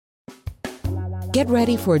Get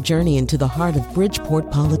ready for a journey into the heart of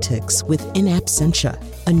Bridgeport politics with In Absentia,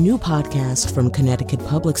 a new podcast from Connecticut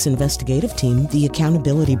Public's investigative team, The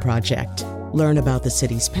Accountability Project. Learn about the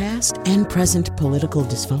city's past and present political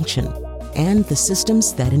dysfunction and the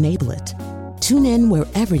systems that enable it. Tune in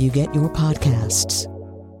wherever you get your podcasts.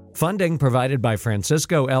 Funding provided by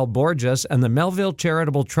Francisco L. Borges and the Melville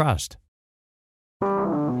Charitable Trust.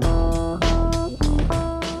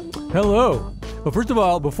 Hello. Well, first of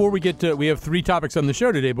all, we have 3 topics on the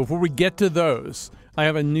show today. Before we get to those, I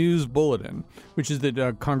have a news bulletin, which is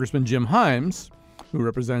that Congressman Jim Himes, who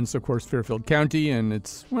represents, of course, Fairfield County, and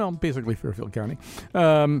it's, basically Fairfield County,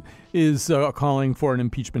 is calling for an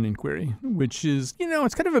impeachment inquiry, which is,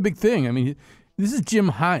 it's kind of a big thing. I mean, this is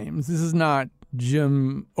Jim Himes. This is not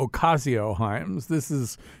Jim Ocasio-Himes. This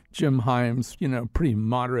is Jim Himes, pretty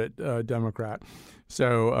moderate Democrat.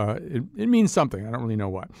 So it means something. I don't really know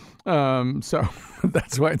what. So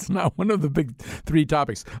that's why it's not one of the big 3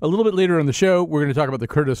 topics. A little bit later in the show, we're going to talk about the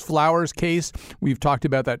Curtis Flowers case. We've talked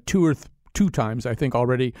about that two times, I think,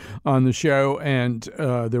 already on the show. And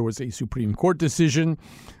there was a Supreme Court decision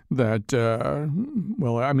that,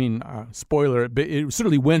 spoiler, it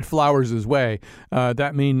certainly went Flowers' way.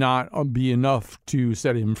 That may not be enough to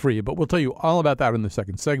set him free, but we'll tell you all about that in the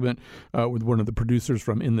second segment with one of the producers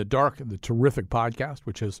from In the Dark, the terrific podcast,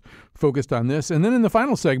 which has focused on this. And then in the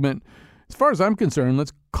final segment, as far as I'm concerned,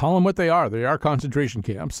 let's call them what they are. They are concentration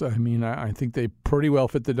camps. I mean, I think they pretty well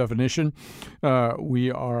fit the definition. We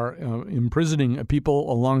are imprisoning people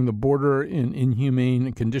along the border in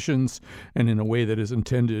inhumane conditions and in a way that is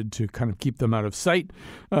intended to kind of keep them out of sight.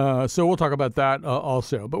 So we'll talk about that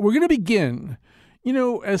also. But we're going to begin,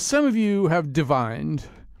 as some of you have divined,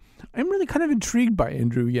 I'm really kind of intrigued by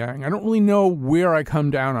Andrew Yang. I don't really know where I come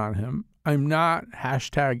down on him. I'm not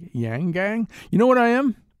 #Yang Gang. You know what I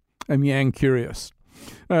am? I'm Yang curious.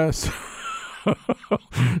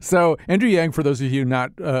 So Andrew Yang, for those of you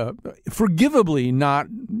not forgivably not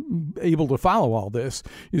able to follow all this,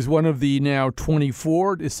 is one of the now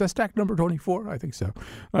 24. Is Sestak number 24? I think so.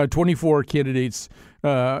 24 candidates.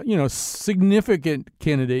 Significant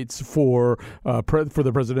candidates for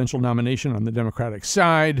the presidential nomination on the Democratic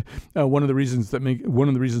side. One of the reasons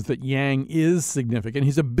that Yang is significant.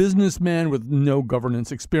 He's a businessman with no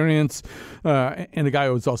governance experience, and a guy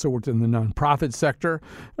who's also worked in the nonprofit sector.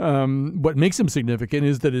 What makes him significant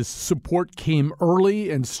is that his support came early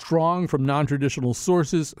and strong from non-traditional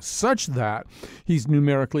sources, such that he's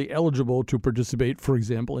numerically eligible to participate, for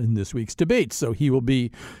example, in this week's debate. So he will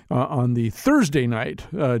be on the Thursday night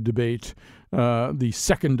debate, the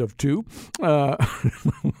second of 2,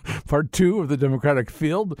 part 2 of the Democratic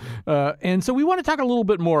field. And so we want to talk a little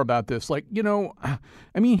bit more about this. He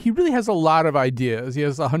really has a lot of ideas. He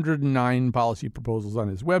has 109 policy proposals on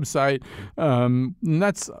his website. And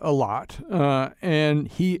that's a lot. And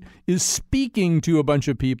he is speaking to a bunch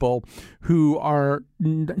of people who I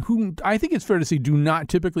think it's fair to say do not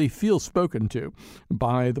typically feel spoken to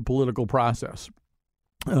by the political process.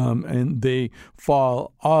 And they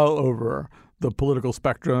fall all over the political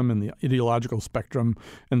spectrum and the ideological spectrum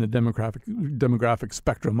and the demographic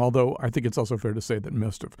spectrum, although I think it's also fair to say that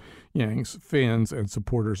most of Yang's fans and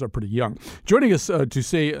supporters are pretty young. Joining us to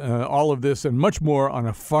say all of this and much more on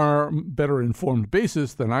a far better informed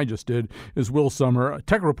basis than I just did is Will Sommer, a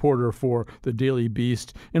tech reporter for the Daily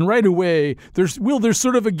Beast. And right away, there's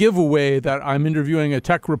sort of a giveaway that I'm interviewing a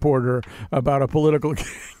tech reporter about a political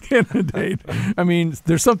candidate. I mean,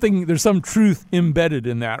 there's some truth embedded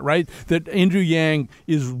in that, right? That Andrew Yang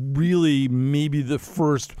is really maybe the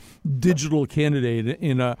first digital candidate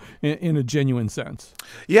in a genuine sense.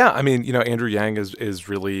 Yeah, I mean, Andrew Yang is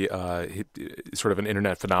really sort of an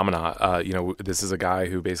internet phenomena. This is a guy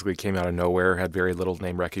who basically came out of nowhere, had very little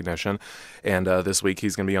name recognition, and this week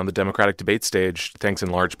he's going to be on the Democratic debate stage, thanks in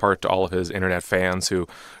large part to all of his internet fans who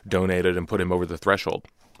donated and put him over the threshold.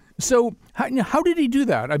 So how did he do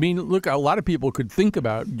that? I mean, look, a lot of people could think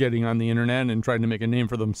about getting on the internet and trying to make a name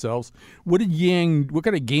for themselves. What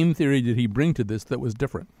kind of game theory did he bring to this that was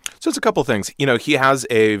different? So it's a couple things. He has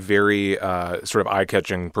a very sort of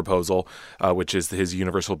eye-catching proposal, which is his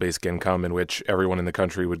universal basic income, in which everyone in the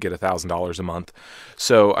country would get $1,000 a month.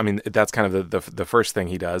 So, I mean, that's kind of the first thing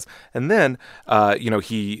he does. And then,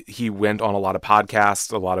 he went on a lot of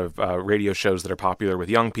podcasts, a lot of radio shows that are popular with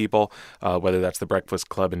young people, whether that's The Breakfast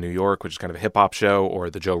Club in New York, which is kind of a hip-hop show, or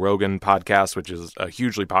the Joe Rogan podcast, which is a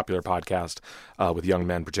hugely popular podcast with young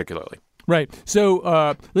men particularly. Right.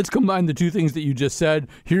 So let's combine the two things that you just said.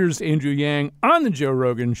 Here's Andrew Yang on the Joe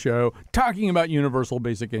Rogan show talking about universal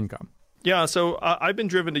basic income. Yeah, so I've been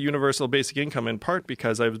driven to universal basic income in part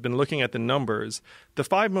because I've been looking at the numbers. The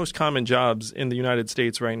 5 most common jobs in the United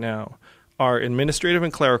States right now are administrative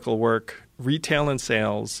and clerical work, retail and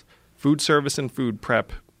sales, food service and food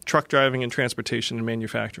prep, truck driving and transportation and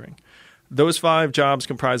manufacturing. Those 5 jobs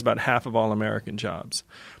comprise about half of all American jobs.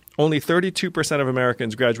 Only 32% of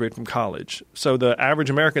Americans graduate from college. So the average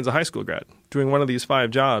American is a high school grad doing one of these 5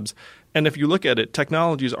 jobs. And if you look at it,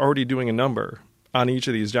 technology is already doing a number on each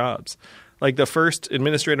of these jobs. Like the first,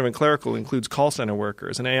 administrative and clerical, includes call center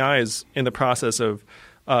workers, and AI is in the process of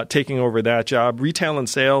taking over that job. Retail and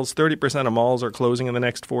sales, 30% of malls are closing in the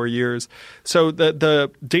next 4 years. So the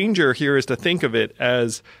danger here is to think of it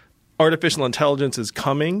as artificial intelligence is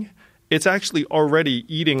coming. It's actually already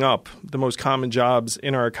eating up the most common jobs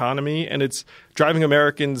in our economy, and it's driving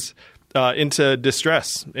Americans into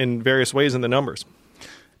distress in various ways in the numbers.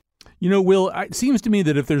 You know, Will, it seems to me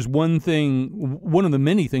that if there's one of the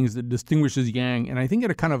many things that distinguishes Yang, and I think in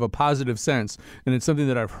a kind of a positive sense, and it's something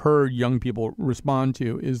that I've heard young people respond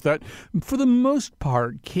to, is that for the most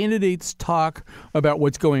part, candidates talk about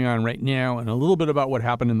what's going on right now and a little bit about what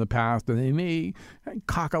happened in the past, and they may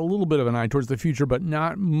cock a little bit of an eye towards the future, but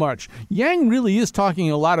not much. Yang really is talking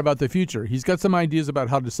a lot about the future. He's got some ideas about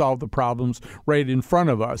how to solve the problems right in front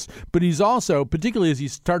of us, but he's also, particularly as he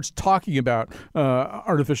starts talking about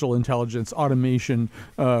artificial intelligence, automation,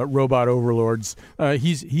 robot overlords,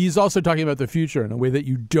 he's also talking about the future in a way that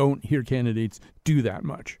you don't hear candidates do that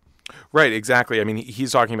much. Right, exactly. I mean,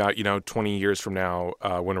 he's talking about, 20 years from now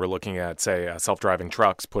when we're looking at, say, self-driving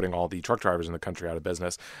trucks, putting all the truck drivers in the country out of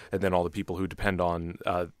business, and then all the people who depend on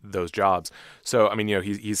those jobs. So, I mean,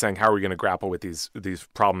 he's saying, how are we going to grapple with these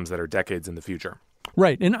problems that are decades in the future?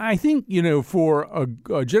 Right. And I think, for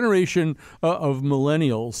a generation of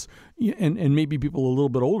millennials, and maybe people a little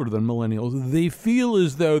bit older than millennials, they feel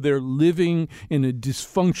as though they're living in a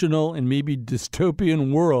dysfunctional and maybe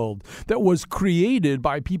dystopian world that was created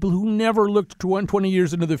by people who never looked 20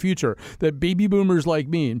 years into the future, that baby boomers like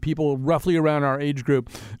me and people roughly around our age group,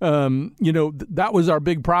 that was our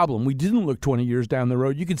big problem. We didn't look 20 years down the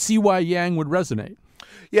road. You could see why Yang would resonate.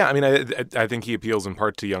 Yeah, I mean, I think he appeals in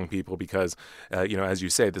part to young people because, as you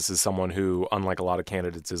say, this is someone who, unlike a lot of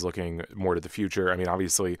candidates, is looking more to the future. I mean,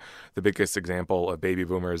 obviously, the biggest example of baby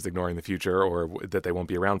boomers ignoring the future or that they won't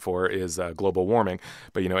be around for is global warming.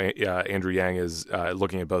 But, Andrew Yang is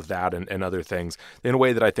looking at both that and other things in a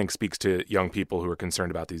way that I think speaks to young people who are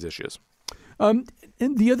concerned about these issues. And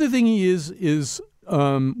the other thing he is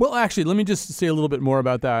well, actually, let me just say a little bit more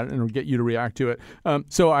about that and get you to react to it.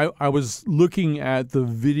 So I was looking at the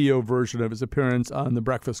video version of his appearance on The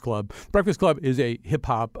Breakfast Club. Breakfast Club is a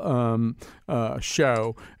hip-hop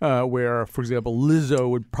show where, for example, Lizzo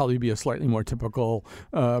would probably be a slightly more typical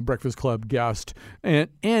Breakfast Club guest.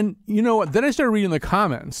 And you know what? Then I started reading the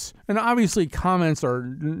comments. And obviously, comments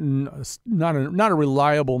are not a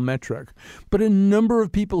reliable metric. But a number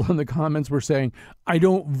of people in the comments were saying, I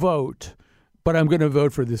don't vote, but I'm going to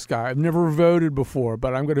vote for this guy. I've never voted before,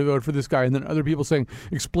 but I'm going to vote for this guy. And then other people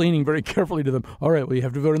explaining very carefully to them, all right, well, you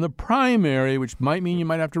have to vote in the primary, which might mean you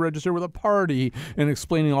might have to register with a party, and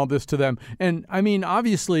explaining all this to them. And I mean,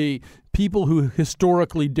 obviously, people who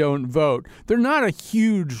historically don't vote, they're not a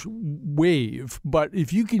huge wave, but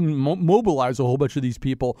if you can mobilize a whole bunch of these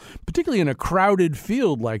people, particularly in a crowded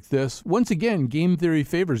field like this, once again, game theory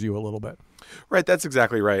favors you a little bit. Right, that's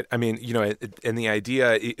exactly right. I mean, and the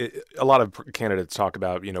idea, a lot of candidates talk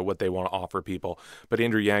about, what they want to offer people. But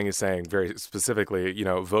Andrew Yang is saying very specifically,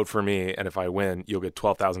 vote for me, and if I win, you'll get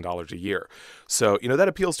 $12,000 a year. So, that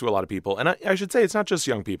appeals to a lot of people. And I should say it's not just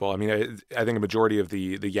young people. I mean, I think a majority of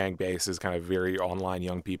the Yang base is kind of very online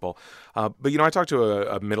young people. But, I talked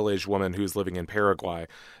to a middle-aged woman who's living in Paraguay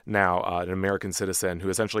now, an American citizen who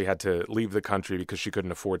essentially had to leave the country because she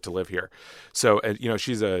couldn't afford to live here. So,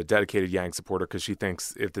 she's a dedicated Yang supporter because she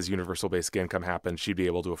thinks if this universal basic income happens, she'd be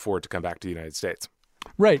able to afford to come back to the United States.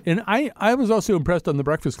 Right. And I was also impressed on The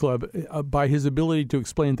Breakfast Club by his ability to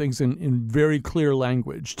explain things in very clear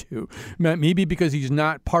language, too. Maybe because he's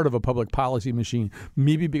not part of a public policy machine.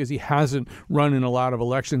 Maybe because he hasn't run in a lot of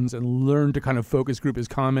elections and learned to kind of focus group his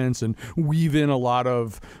comments and weave in a lot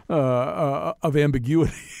of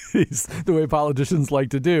ambiguities the way politicians like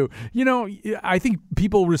to do. I think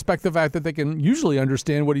people respect the fact that they can usually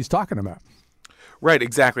understand what he's talking about. Right,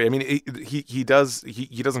 exactly. I mean, he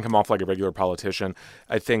doesn't come off like a regular politician.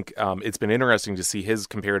 I think it's been interesting to see his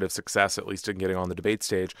comparative success, at least in getting on the debate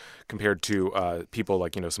stage, compared to people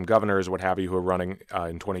like, some governors or what have you who are running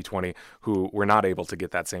in 2020 who were not able to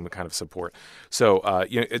get that same kind of support. So, I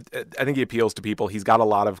think he appeals to people. He's got a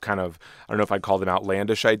lot of kind of, I don't know if I'd call them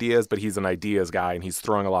outlandish ideas, but he's an ideas guy and he's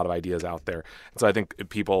throwing a lot of ideas out there. And so I think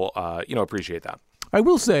people, appreciate that. I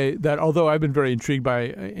will say that although I've been very intrigued by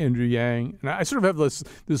Andrew Yang, and I sort of have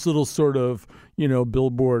this little sort of,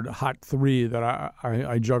 Billboard Hot 3 that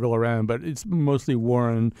I juggle around, but it's mostly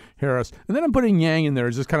Warren, Harris. And then I'm putting Yang in there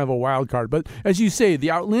as just kind of a wild card. But as you say,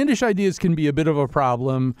 the outlandish ideas can be a bit of a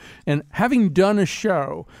problem. And having done a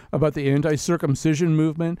show about the anti-circumcision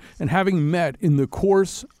movement and having met in the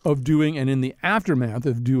course of doing and in the aftermath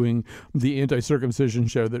of doing the anti-circumcision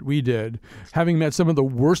show that we did, having met some of the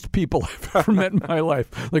worst people I've ever met in my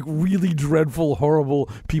life, like really dreadful, horrible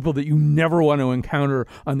people that you never want to encounter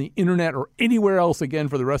on the internet or anywhere else again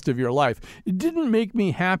for the rest of your life, it didn't make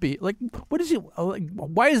me happy. Like,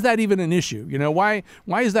 why is that even an issue? Why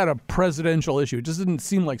is that a presidential issue? It just didn't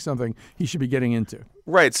seem like something he should be getting into.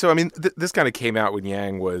 Right. So, I mean, this kind of came out when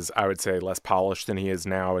Yang was, I would say, less polished than he is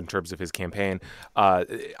now in terms of his campaign.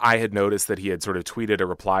 I had noticed that he had sort of tweeted a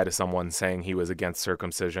reply to someone saying he was against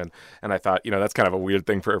circumcision. And I thought, that's kind of a weird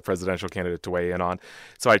thing for a presidential candidate to weigh in on.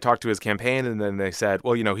 So I talked to his campaign, and then they said,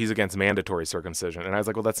 well, he's against mandatory circumcision. And I was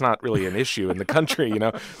like, well, that's not really an issue in the country,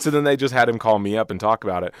 So then they just had him call me up and talk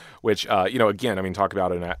about it, which, again, I mean, talk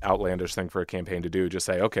about an outlandish thing for a campaign to do. Just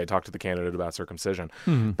say, okay, talk to the candidate about circumcision.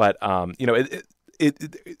 Mm-hmm. But,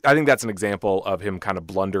 I think that's an example of him kind of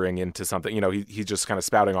blundering into something. He's just kind of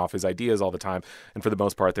spouting off his ideas all the time. And for the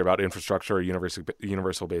most part, they're about infrastructure or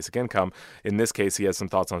universal basic income. In this case, he has some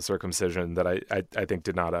thoughts on circumcision that I think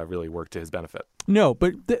did not really work to his benefit. No,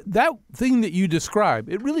 but that thing that you describe,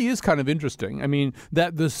 it really is kind of interesting. I mean,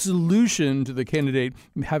 that the solution to the candidate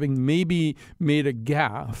having maybe made a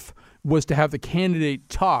gaffe was to have the candidate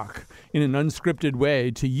talk in an unscripted way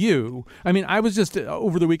to you. I mean, I was just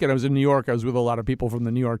over the weekend, I was in New York. I was with a lot of people from the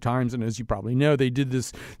New York Times. And as you probably know, they did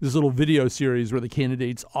this little video series where the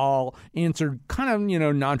candidates all answered kind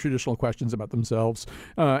of, non-traditional questions about themselves.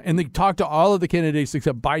 And they talked to all of the candidates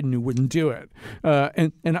except Biden, who wouldn't do it.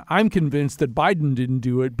 And I'm convinced that Biden didn't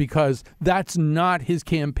do it because that's not his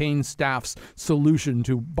campaign staff's solution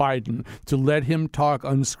to Biden, to let him talk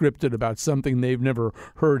unscripted about something they've never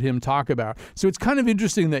heard him talk about. So it's kind of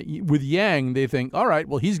interesting that with Yang, they think, all right,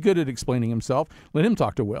 well, he's good at explaining himself. Let him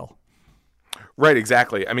talk to Will. Right,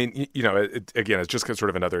 exactly. I mean, again, it's just sort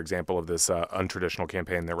of another example of this untraditional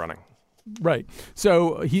campaign they're running. Right.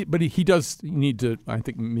 So he does need to, I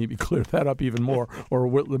think, maybe clear that up even more, or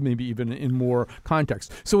maybe even in more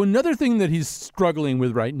context. So another thing that he's struggling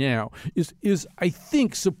with right now is I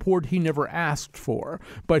think support he never asked for,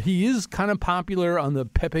 but he is kind of popular on the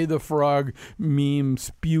Pepe the Frog meme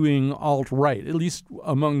spewing alt-right, at least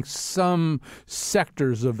among some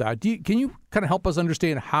sectors of that. Can you kind of help us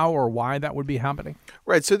understand how or why that would be happening?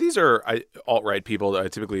 Right. So these are alt-right people,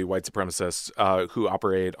 typically white supremacists, who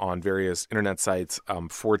operate on various internet sites.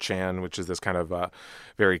 4chan, which is this kind of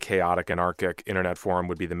very chaotic, anarchic internet forum,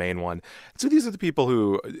 would be the main one. So these are the people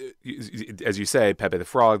who, as you say, Pepe the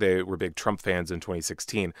Frog, they were big Trump fans in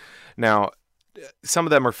 2016. Now, some of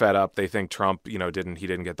them are fed up. They think Trump, he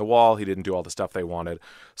didn't get the wall. He didn't do all the stuff they wanted.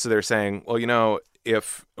 So they're saying, well,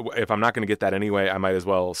 if I'm not going to get that anyway, I might as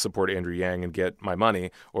well support Andrew Yang and get my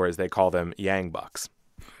money, or as they call them, Yang bucks.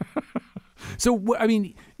 So, I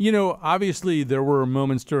mean, obviously there were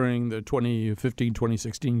moments during the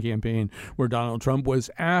 2015-2016 campaign where Donald Trump was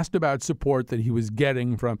asked about support that he was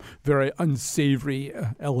getting from very unsavory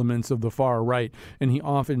elements of the far right, and he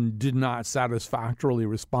often did not satisfactorily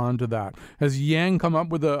respond to that. Has Yang come up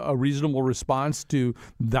with a reasonable response to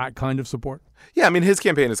that kind of support? Yeah, I mean, his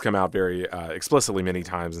campaign has come out very explicitly many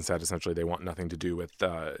times and said essentially they want nothing to do with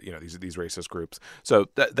these racist groups. So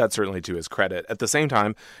that's certainly to his credit. At the same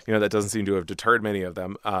time, that doesn't seem to have deterred many of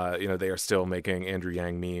them. They are still making Andrew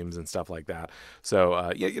Yang memes and stuff like that.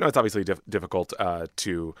 So it's obviously difficult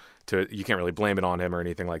to you can't really blame it on him or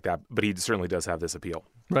anything like that. But he certainly does have this appeal.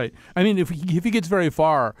 Right. I mean, if he gets very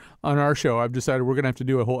far on our show, I've decided we're going to have to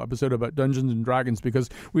do a whole episode about Dungeons and Dragons, because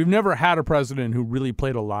we've never had a president who really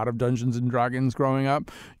played a lot of Dungeons and Dragons growing up,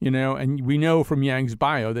 and we know from Yang's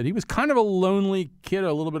bio that he was kind of a lonely kid,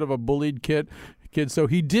 a little bit of a bullied kid. So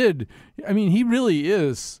he did. I mean, he really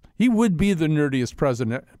is. He would be the nerdiest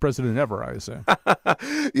president ever, I would say.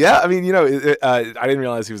 Yeah. I mean, I didn't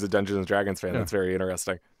realize he was a Dungeons and Dragons fan. Yeah. That's very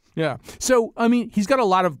interesting. Yeah. So, I mean, he's got a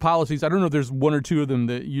lot of policies. I don't know if there's one or two of them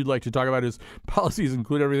that you'd like to talk about. His policies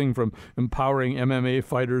include everything from empowering MMA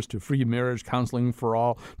fighters to free marriage counseling for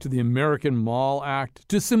all to the American Mall Act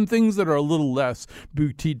to some things that are a little less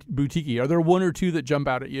boutique-y. Are there one or two that jump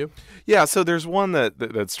out at you? Yeah. So there's one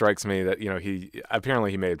that strikes me that,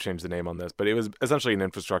 he may have changed the name on this, but it was essentially an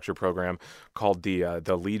infrastructure program called the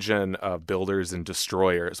Legion of Builders and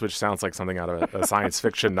Destroyers, which sounds like something out of a science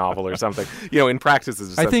fiction novel or something. In practice,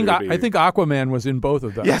 it's essentially think Aquaman was in both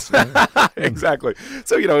of those. Yes, exactly.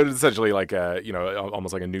 So, it's essentially like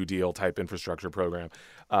almost like a New Deal type infrastructure program.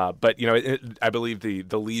 But, I believe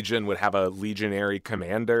the Legion would have a legionary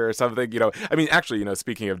commander or something. Actually,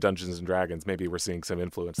 speaking of Dungeons and Dragons, maybe we're seeing some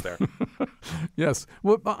influence there. Yes.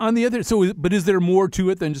 Well, on the other, but is there more to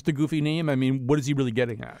it than just a goofy name? I mean, what is he really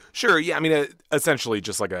getting at? Sure. Yeah. I mean, essentially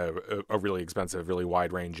just like a really expensive, really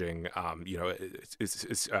wide ranging,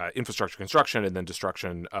 it's infrastructure construction and then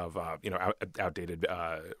destruction of, outdated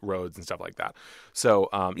roads and stuff like that. So,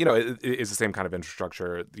 it's the same kind of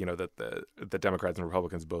infrastructure, that the Democrats and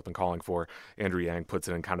Republicans have both been calling for. Andrew Yang puts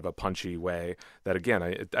it in kind of a punchy way that, again,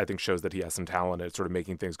 I think shows that he has some talent at sort of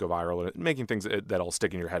making things go viral and making things that'll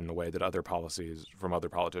stick in your head in a way that other policies from other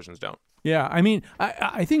politicians don't. Yeah, I mean,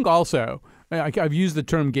 I think also, I've used the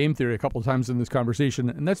term game theory a couple of times in this conversation,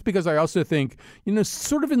 and that's because I also think,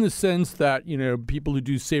 sort of in the sense that, people who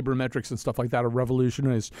do sabermetrics and stuff like that have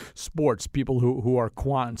revolutionized sports. People who are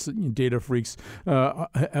quants, data freaks,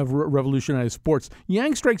 have revolutionized sports.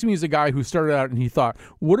 Yang strikes me as a guy who started out and he thought,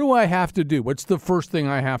 what do I have to do? What's the first thing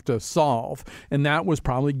I have to solve? And that was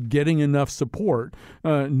probably getting enough support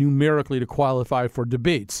numerically to qualify for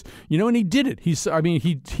debates. And he did it. He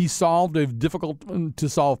solved a difficult to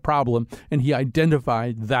solve problem, and he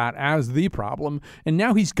identified that as the problem. And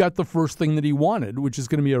now he's got the first thing that he wanted, which is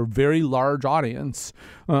going to be a very large audience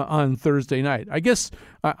on Thursday night. I guess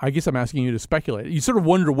I'm asking you to speculate. You sort of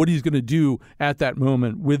wonder what he's going to do at that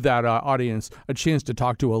moment with that audience, a chance to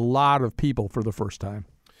talk to a lot of people for the first time.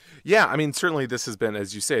 Yeah, I mean, certainly this has been,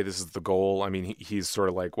 as you say, this is the goal. I mean, he's sort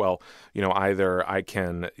of like, well, either I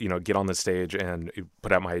can, get on the stage and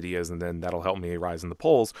put out my ideas and then that'll help me rise in the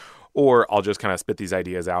polls, or I'll just kind of spit these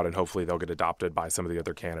ideas out and hopefully they'll get adopted by some of the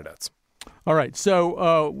other candidates. All right.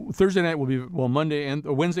 So Thursday night will be, Wednesday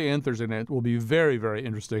and Thursday night will be very, very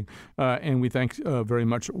interesting. And we thank very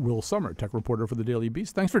much Will Sommer, tech reporter for the Daily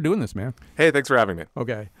Beast. Thanks for doing this, man. Hey, thanks for having me.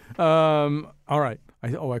 Okay. All right.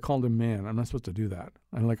 I called him man. I'm not supposed to do that.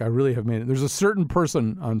 I really have made it. There's a certain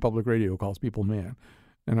person on public radio who calls people man.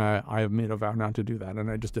 And I have made a vow not to do that.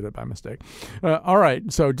 And I just did it by mistake. All right.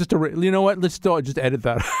 So you know what? Let's still just edit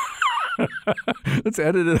that. Let's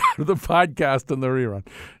edit it out of the podcast and the rerun.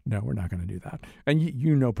 No, we're not going to do that. And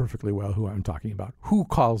you know perfectly well who I'm talking about. Who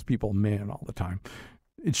calls people man all the time?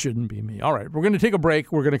 It shouldn't be me. All right, we're going to take a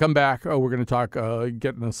break. We're going to come back. We're going to talk,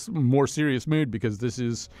 get in a more serious mood because this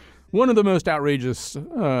is one of the most outrageous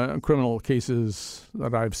criminal cases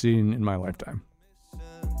that I've seen in my lifetime.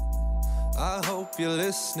 I hope you're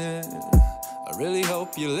listening. I really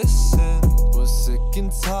hope you listen. We're sick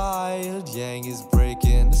and tired. Yang is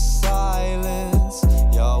breaking the silence.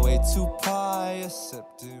 Y'all way too pious,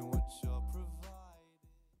 accepting what you're providing.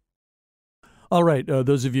 All right.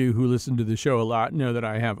 Those of you who listen to the show a lot know that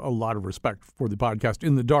I have a lot of respect for the podcast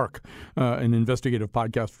In the Dark, an investigative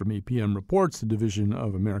podcast from APM Reports, the division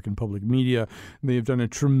of American Public Media. They have done a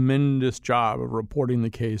tremendous job of reporting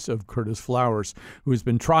the case of Curtis Flowers, who has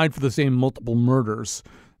been tried for the same multiple murders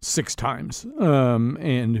 6 times,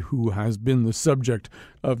 and who has been the subject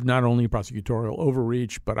of not only prosecutorial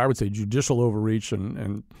overreach, but I would say judicial overreach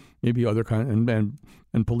and maybe other kind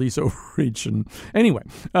and police overreach. And anyway,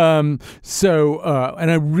 and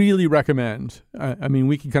I really recommend, I mean,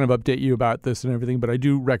 we can kind of update you about this and everything, but I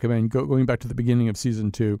do recommend going back to the beginning of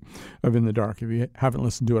season 2 of In the Dark. If you haven't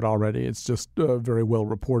listened to it already, it's just very well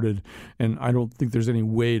reported. And I don't think there's any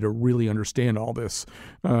way to really understand all this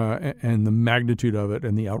and the magnitude of it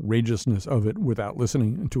and the outrageousness of it without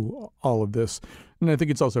listening to all of this. And I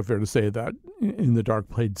think it's also fair to say that In the Dark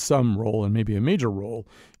played some role, and maybe a major role,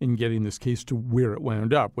 in getting this case to where it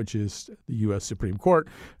wound up, which is the U.S. Supreme Court.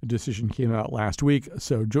 A decision came out last week.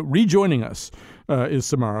 So rejoining us is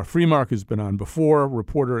Samara Freemark, who's been on before,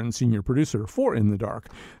 reporter and senior producer for In the Dark.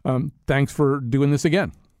 Thanks for doing this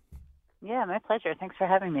again. Yeah, my pleasure. Thanks for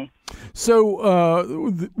having me.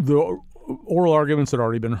 So the oral arguments had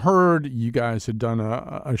already been heard. You guys had done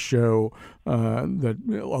a show that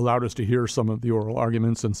allowed us to hear some of the oral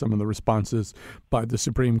arguments and some of the responses by the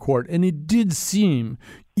Supreme Court. And it did seem,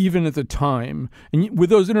 even at the time, and with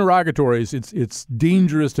those interrogatories, it's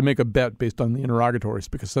dangerous to make a bet based on the interrogatories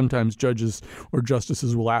because sometimes judges or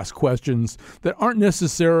justices will ask questions that aren't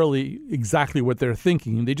necessarily exactly what they're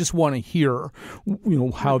thinking. They just want to hear,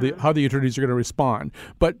 how the attorneys are going to respond.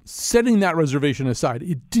 But setting that reservation aside,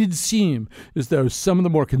 it did seem as though some of the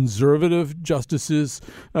more conservative justices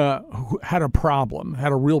had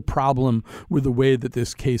a real problem with the way that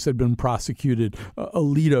this case had been prosecuted.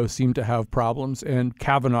 Alito seemed to have problems, and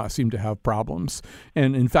Kavanaugh seemed to have problems.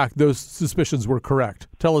 And in fact, those suspicions were correct.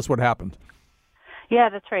 Tell us what happened. Yeah,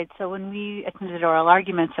 that's right. So when we attended oral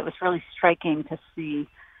arguments, it was really striking to see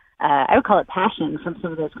I would call it passion from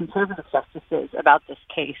some of those conservative justices about this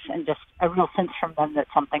case, and just a real sense from them that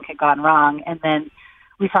something had gone wrong. And then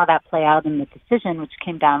we saw that play out in the decision, which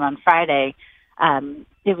came down on Friday.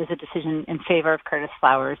 It was a decision in favor of Curtis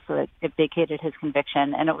Flowers, so it vacated his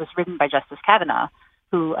conviction, and it was written by Justice Kavanaugh,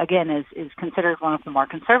 who, again, is considered one of the more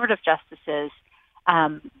conservative justices,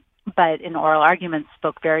 but in oral arguments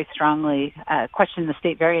spoke very strongly, questioned the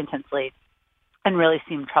state very intensely, and really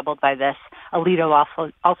seemed troubled by this.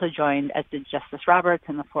 Alito also joined, as did Justice Roberts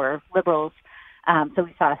and the four liberals. So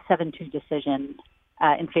we saw a 7-2 decision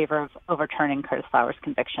in favor of overturning Curtis Flowers'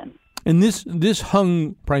 conviction. And this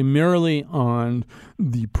hung primarily on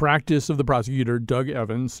the practice of the prosecutor, Doug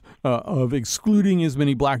Evans, of excluding as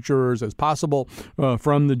many black jurors as possible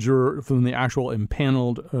from the actual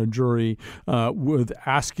impaneled jury, with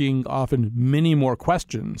asking often many more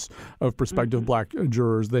questions of prospective black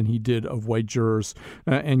jurors than he did of white jurors.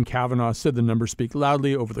 And Kavanaugh said the numbers speak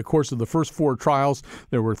loudly. Over the course of the first 4 trials,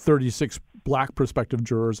 there were 36 black prospective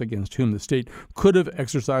jurors against whom the state could have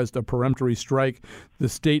exercised a peremptory strike. The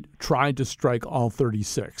state tried to strike all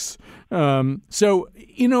 36. So,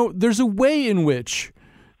 there's a way in which,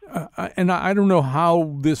 and I don't know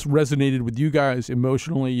how this resonated with you guys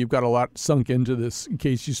emotionally. You've got a lot sunk into this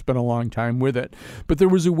case. You spent a long time with it. But there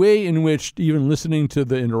was a way in which, even listening to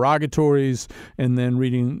the interrogatories and then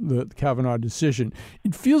reading the Kavanaugh decision,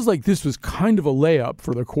 it feels like this was kind of a layup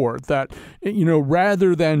for the court, that,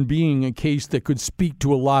 rather than being a case that could speak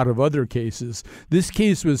to a lot of other cases, this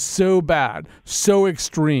case was so bad, so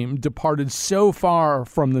extreme, departed so far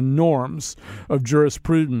from the norms of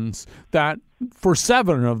jurisprudence that for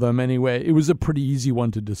 7 of them, anyway, it was a pretty easy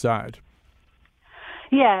one to decide.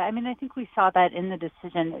 Yeah, I think we saw that in the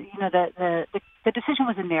decision. The decision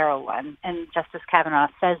was a narrow one, and Justice Kavanaugh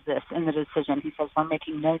says this in the decision. He says, we're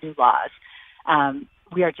making no new laws.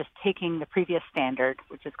 We are just taking the previous standard,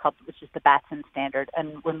 which is the Batson standard,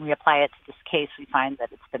 and when we apply it to this case, we find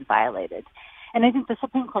that it's been violated. And I think the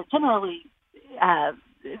Supreme Court generally,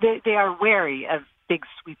 they are wary of big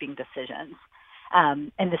sweeping decisions.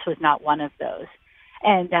 And this was not one of those.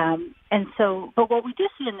 But what we do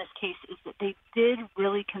see in this case is that they did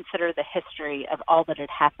really consider the history of all that had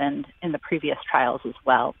happened in the previous trials as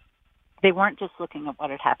well. They weren't just looking at what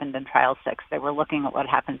had happened in Trial 6. They were looking at what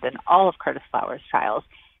happened in all of Curtis Flowers' trials,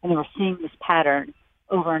 and they were seeing this pattern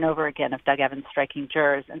over and over again of Doug Evans striking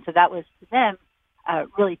jurors. And so that was, to them,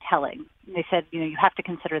 really telling. They said, you have to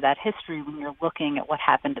consider that history when you're looking at what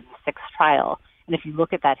happened in the 6th trial. And if you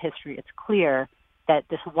look at that history, it's clear that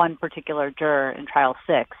this one particular juror in Trial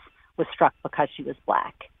 6 was struck because she was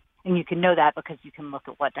black. And you can know that because you can look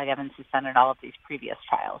at what Doug Evans has done in all of these previous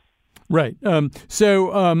trials. Right.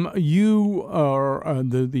 So you are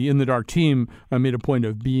the In the Dark team made a point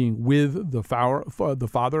of being with the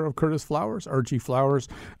father of Curtis Flowers, Archie Flowers,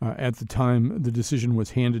 at the time the decision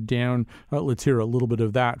was handed down. Let's hear a little bit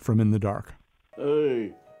of that from In the Dark.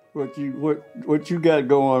 Hey, what you got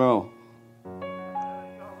going on?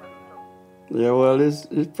 Yeah, well, it's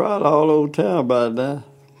probably all over town by now.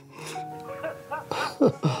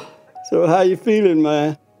 So how you feeling,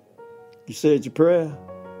 man? You said your prayer?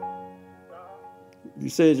 You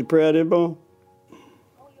said your prayer there, Bone?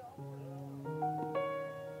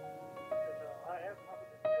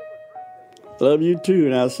 Love you too,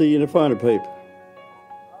 and I'll see you in the funny paper.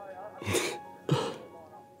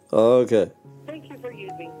 Okay. Thank you for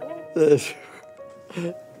using me.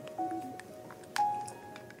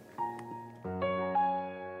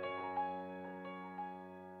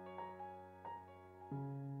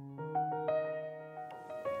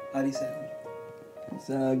 How do you sound? You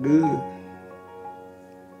sound good.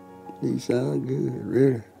 You sound good,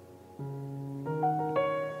 really.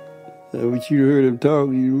 What you heard him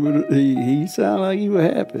talk, he sounded like he was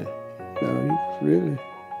happy. No, he was really.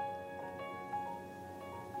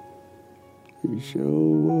 He sure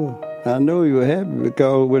was. I know he was happy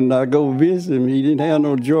because when I go visit him, he didn't have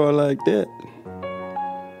no joy like that.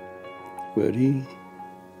 But he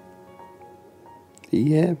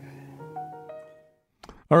happy.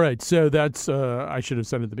 All right, so that's, I should have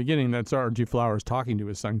said at the beginning, that's Archie Flowers talking to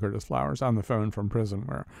his son, Curtis Flowers, on the phone from prison,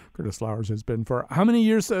 where Curtis Flowers has been for how many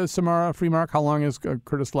years, Samara Freemark? How long has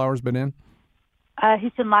Curtis Flowers been in?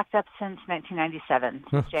 He's been locked up since 1997,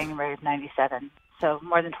 since January of 97, so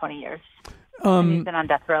more than 20 years. And he's been on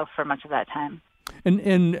death row for much of that time.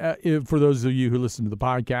 And for those of you who listen to the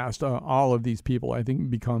podcast, all of these people, I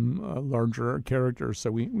think, become larger characters.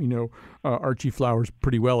 So we know Archie Flowers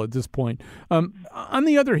pretty well at this point. On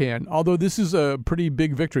the other hand, although this is a pretty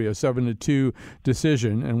big victory, a 7-2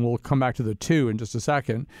 decision, and we'll come back to the 2 in just a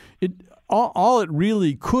second, it all it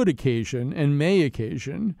really could occasion and may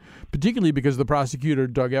occasion, particularly because the prosecutor,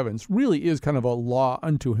 Doug Evans, really is kind of a law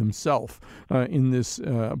unto himself in this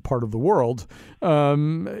part of the world,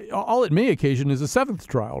 all it may occasion is a seventh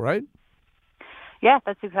trial, right? Yeah,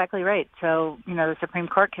 that's exactly right. So, the Supreme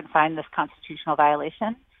Court can find this constitutional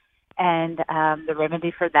violation, and the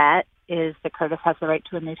remedy for that is that Curtis has the right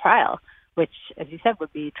to a new trial, which, as you said,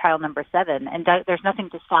 would be trial number 7. And there's nothing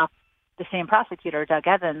to stop the same prosecutor, Doug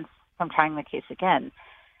Evans, from trying the case again.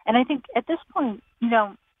 And I think at this point,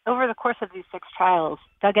 over the course of these 6 trials,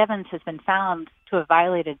 Doug Evans has been found to have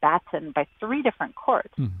violated Batson by 3 different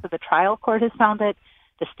courts. So the trial court has found it,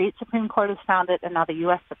 the state Supreme Court has found it, and now the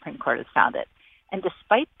U.S. Supreme Court has found it. And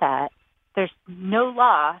despite that, there's no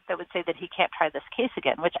law that would say that he can't try this case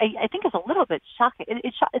again, which I think is a little bit shocking.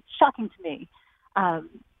 It's shocking to me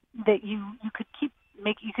that you could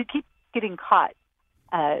keep getting caught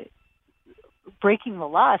breaking the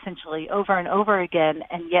law essentially over and over again,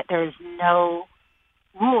 and yet there is no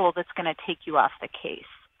rule that's going to take you off the case.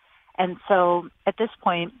 And so at this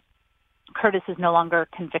point, Curtis is no longer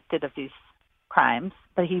convicted of these crimes,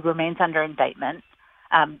 but he remains under indictment.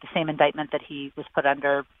 The same indictment that he was put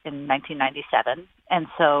under in 1997. And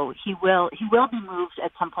so he will be moved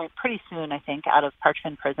at some point pretty soon, I think, out of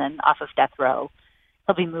Parchman Prison, off of death row.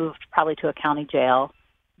 He'll be moved probably to a county jail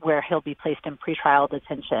where he'll be placed in pretrial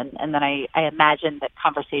detention. And then I imagine that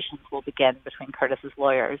conversations will begin between Curtis's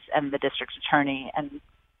lawyers and the district attorney and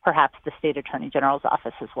perhaps the state attorney general's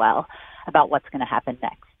office as well about what's going to happen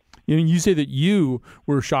next. You say that you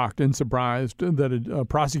were shocked and surprised that a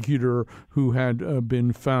prosecutor who had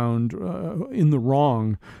been found in the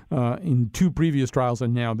wrong in 2 previous trials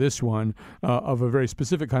and now this one of a very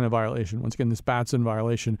specific kind of violation. Once again, this Batson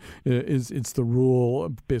violation it's the rule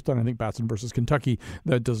based on, I think, Batson versus Kentucky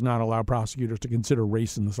that does not allow prosecutors to consider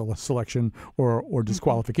race in the selection or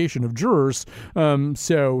disqualification of jurors.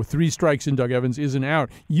 So 3 strikes in Doug Evans isn't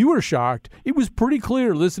out. You were shocked. It was pretty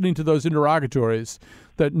clear listening to those interrogatories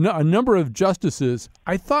that a number of justices,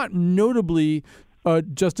 I thought notably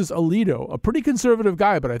Justice Alito, a pretty conservative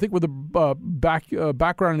guy, but I think with a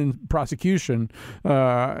background in prosecution,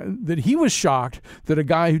 that he was shocked that a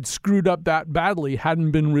guy who'd screwed up that badly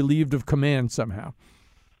hadn't been relieved of command somehow.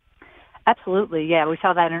 Absolutely, yeah. We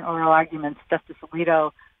saw that in oral arguments. Justice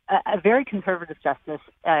Alito, a very conservative justice,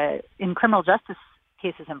 in criminal justice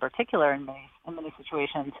cases in particular in many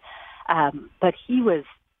situations, but he was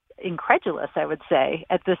incredulous, I would say,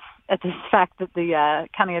 at this fact that the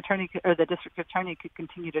county attorney or the district attorney could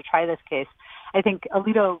continue to try this case. I think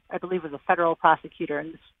Alito, I believe, was a federal prosecutor,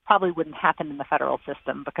 and this probably wouldn't happen in the federal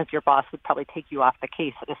system because your boss would probably take you off the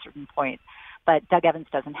case at a certain point. But Doug Evans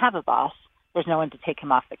doesn't have a boss. There's no one to take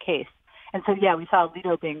him off the case. And so, yeah, we saw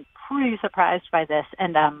Alito being pretty surprised by this,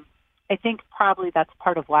 and I think probably that's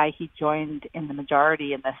part of why he joined in the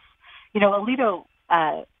majority in this. Alito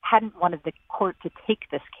hadn't wanted the court to take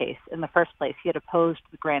this case in the first place. He had opposed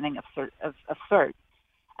the granting of cert.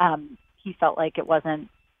 He felt like it wasn't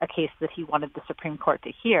a case that he wanted the Supreme Court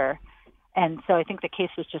to hear. And so I think the case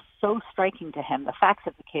was just so striking to him. The facts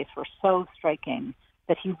of the case were so striking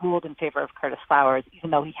that he ruled in favor of Curtis Flowers, even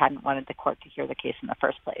though he hadn't wanted the court to hear the case in the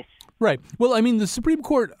first place. Right. Well, I mean, the Supreme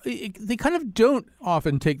Court, they kind of don't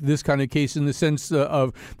often take this kind of case in the sense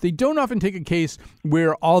of they don't often take a case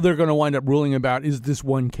where all they're going to wind up ruling about is this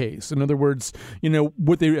one case. In other words,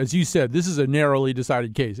 what they, as you said, this is a narrowly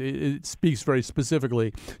decided case. It speaks very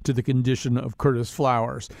specifically to the condition of Curtis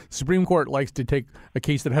Flowers. The Supreme Court likes to take a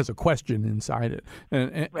case that has a question inside it.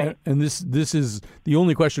 And this is the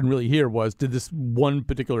only question really here was, did this one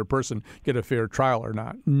particular person get a fair trial or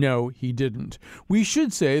not? No, he didn't. We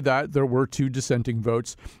should say that there were 2 dissenting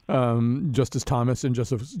votes, Justice Thomas and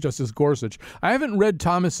Justice Gorsuch. I haven't read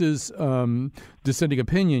Thomas's dissenting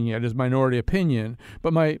opinion yet, his minority opinion,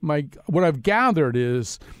 but my what I've gathered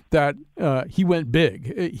is that he went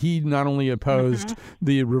big. He not only opposed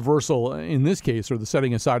the reversal in this case or the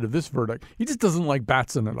setting aside of this verdict, he just doesn't like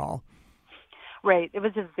Batson at all. Right. It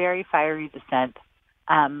was a very fiery dissent.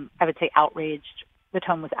 I would say outraged. The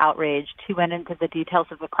tone was outraged. He went into the details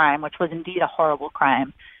of the crime, which was indeed a horrible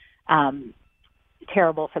crime,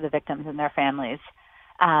 terrible for the victims and their families.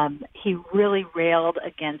 He really railed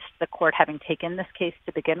against the court having taken this case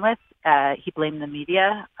to begin with. He blamed the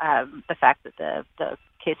media, the fact that the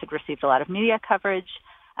case had received a lot of media coverage,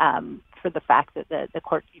 for the fact that the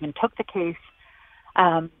court even took the case.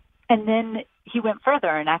 And then he went further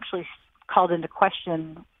and actually called into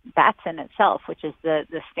question Batson itself, which is the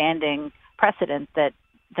standing precedent that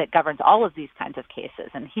governs all of these kinds of cases.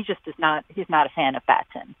 And he just he's not a fan of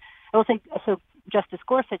Batson. I will say, so Justice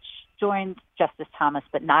Gorsuch joined Justice Thomas,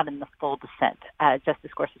 but not in the full dissent.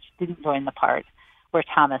 Justice Gorsuch didn't join the part where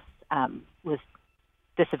Thomas was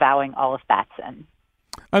disavowing all of Batson.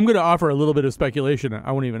 I'm going to offer a little bit of speculation.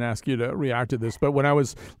 I won't even ask you to react to this, but when I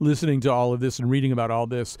was listening to all of this and reading about all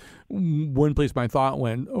this, one place my thoughts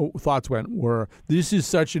went were, this is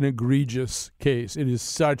such an egregious case. It is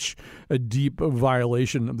such a deep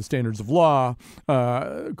violation of the standards of law.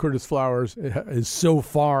 Curtis Flowers is so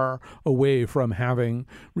far away from having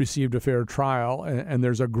received a fair trial, and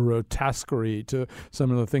there's a grotesquerie to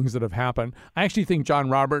some of the things that have happened. I actually think John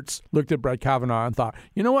Roberts looked at Brett Kavanaugh and thought,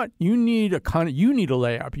 you know what? You need a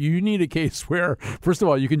layup. You need a case where, first of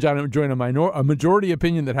all, you can join a majority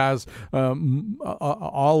opinion that has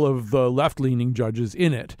all of the left-leaning judges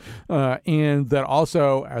in it, and that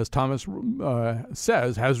also, as Thomas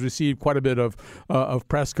says, has received quite a bit of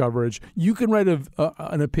press coverage. You can write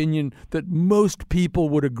an opinion that most people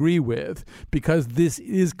would agree with, because this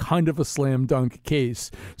is kind of a slam dunk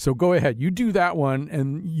case. So go ahead, you do that one,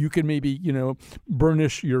 and you can maybe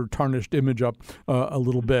burnish your tarnished image up a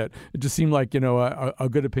little bit. It just seemed like a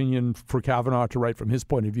good opinion for Kavanaugh to write from his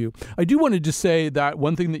point of view. I do want to just say that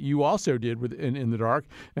one thing that you also did in the dark,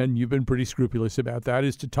 and you've been pretty scrupulous about that,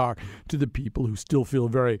 is to talk to the people who still feel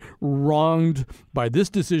very wronged by this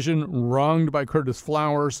decision, wronged by Curtis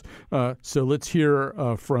Flowers. So let's hear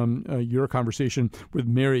from your conversation with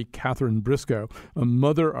Mary Catherine Briscoe, a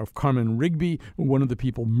mother of Carmen Rigby, one of the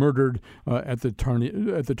people murdered at the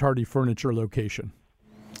Tardy Furniture location.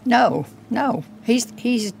 No.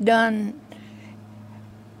 He's done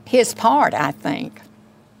his part, I think.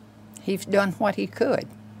 He's done what he could.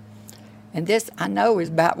 And this, I know, is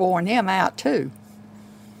about wearing him out, too.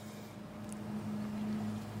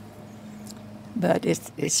 But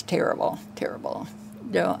it's terrible.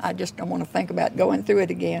 I just don't want to think about going through it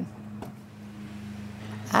again.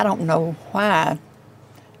 I don't know why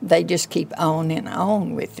they just keep on and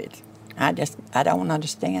on with it. I don't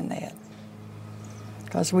understand that.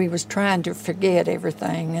 Because we was trying to forget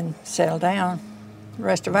everything and settle down the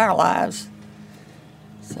rest of our lives.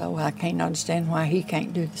 So I can't understand why he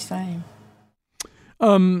can't do the same.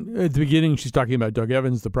 At the beginning, she's talking about Doug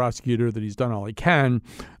Evans, the prosecutor, that he's done all he can.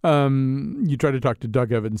 You tried to talk to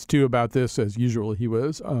Doug Evans, too, about this. As usual, he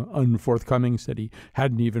was unforthcoming, said he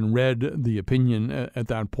hadn't even read the opinion at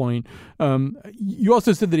that point. You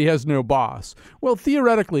also said that he has no boss. Well,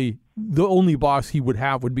 theoretically, the only boss he would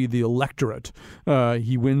have would be the electorate.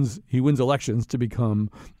 He wins elections to become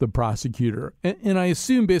the prosecutor. And I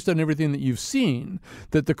assume, based on everything that you've seen,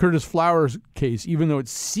 that the Curtis Flowers case, even though it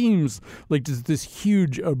seems like this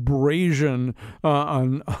huge abrasion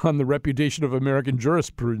on the reputation of American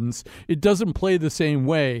jurisprudence, it doesn't play the same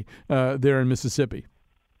way there in Mississippi.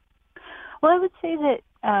 Well, I would say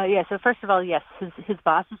that, so first of all, yes, his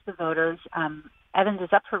boss is the voters. Evans is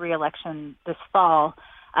up for re-election this fall,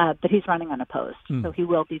 but he's running unopposed, so he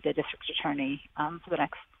will be the district attorney for the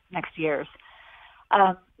next years.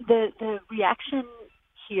 The reaction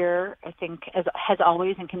here, I think, has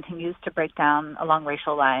always and continues to break down along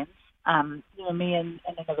racial lines. Me and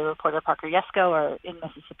another reporter, Parker Yesko, are in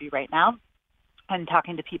Mississippi right now and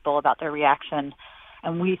talking to people about their reaction,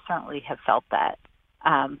 and we certainly have felt that.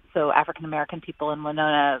 So African-American people in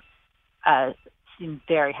Winona seem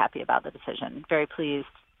very happy about the decision, very pleased,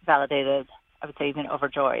 validated, I would say even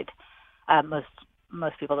overjoyed.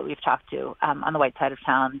 Most people that we've talked to on the white side of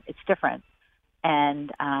town, it's different.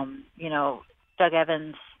 And, Doug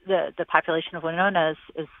Evans, the population of Winona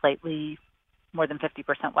is slightly more than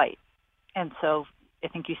 50% white. And so I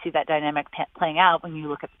think you see that dynamic playing out when you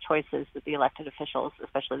look at the choices that the elected officials,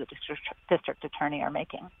 especially the district attorney, are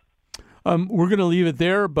making. We're going to leave it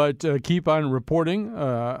there, but keep on reporting,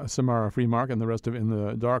 Samara Freemark and the rest of In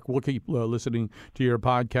the Dark. We'll keep listening to your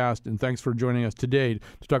podcast, and thanks for joining us today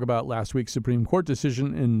to talk about last week's Supreme Court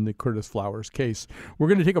decision in the Curtis Flowers case. We're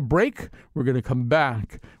going to take a break. We're going to come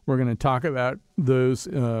back. We're going to talk about those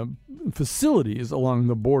facilities along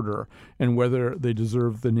the border and whether they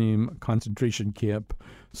deserve the name concentration camp.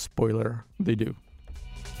 Spoiler, they do.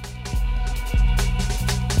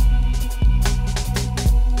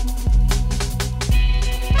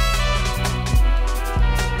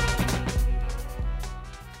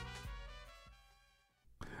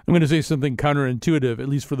 I'm going to say something counterintuitive, at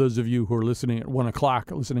least for those of you who are listening at 1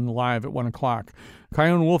 o'clock, listening live at 1 o'clock.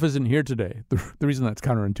 Kyone Wolf isn't here today. The reason that's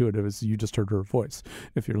counterintuitive is you just heard her voice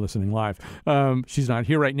if you're listening live. She's not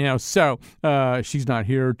here right now, so she's not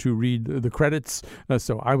here to read the credits.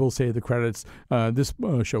 So I will say the credits. This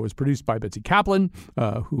show is produced by Betsy Kaplan,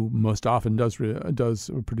 who most often does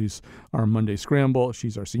produce our Monday Scramble.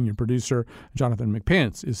 She's our senior producer. Jonathan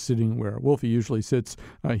McPants is sitting where Wolfie usually sits.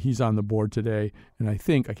 He's on the board today, and I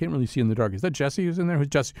can't really see in the dark. Is that Jesse who's in there? Who's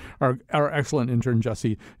Jesse? Our excellent intern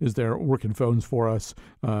Jesse is there working phones for us.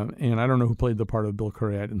 And I don't know who played the part of Bill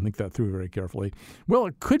Curry. I didn't think that through very carefully. Well,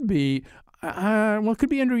 it could be. It could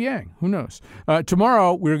be Andrew Yang. Who knows?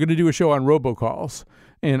 Tomorrow we're going to do a show on robocalls,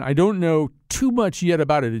 and I don't know too much yet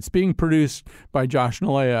about it. It's being produced by Josh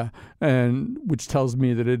Nalea, and which tells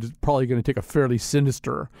me that it's probably going to take a fairly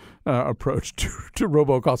sinister approach to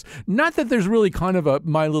robocalls. Not that there's really kind of a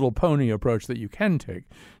My Little Pony approach that you can take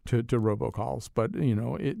to robocalls, but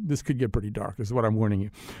this could get pretty dark, is what I'm warning you.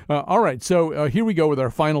 All right, so here we go with our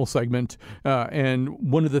final segment, and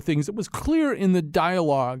one of the things that was clear in the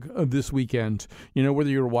dialogue of this weekend, whether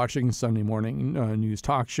you're watching Sunday morning news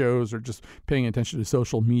talk shows or just paying attention to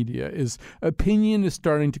social media, is opinion is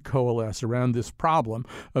starting to coalesce around this problem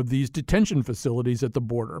of these detention facilities at the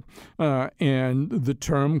border, and the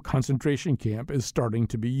term concentration camp is starting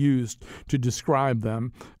to be used to describe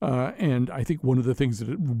them, and I think one of the things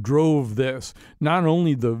that drove this, not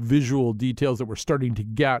only the visual details that we're starting to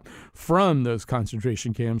get from those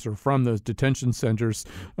concentration camps or from those detention centers,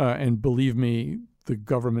 and believe me, the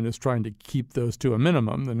government is trying to keep those to a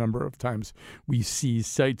minimum, the number of times we see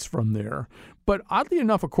sites from there. But oddly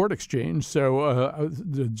enough, a court exchange. So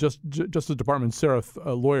the Justice Department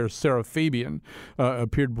lawyer Sarah Fabian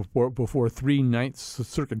appeared before 3 Ninth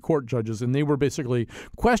Circuit Court judges, and they were basically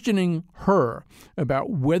questioning her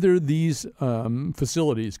about whether these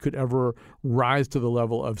facilities could ever rise to the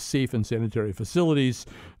level of safe and sanitary facilities.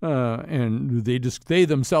 And they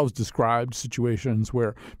themselves described situations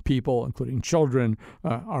where people, including children,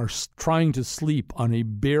 are trying to sleep on a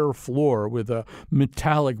bare floor with a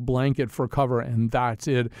metallic blanket for cover, and that's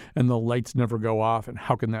it, and the lights never go off, and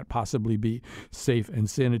how can that possibly be safe and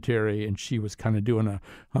sanitary? And she was kind of doing a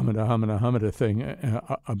humada thing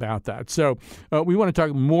about that. So we want to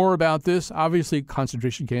talk more about this. Obviously,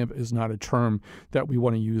 concentration camp is not a term that we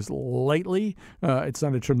want to use lightly. It's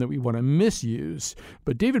not a term that we want to misuse.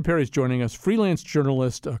 But David Perry is joining us, freelance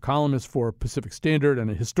journalist, a columnist for Pacific Standard,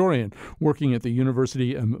 and a historian working at the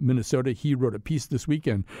University of Minnesota. He wrote a piece this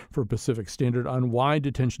weekend for Pacific Standard on why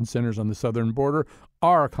detention centers on the southern border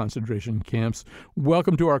are concentration camps.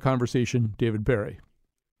 Welcome to our conversation, David Perry.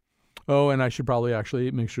 Oh, and I should probably actually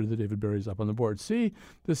make sure that David Perry is up on the board. See,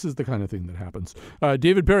 this is the kind of thing that happens.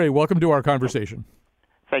 David Perry, welcome to our conversation.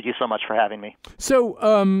 Thank you so much for having me.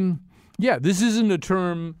 So, this isn't a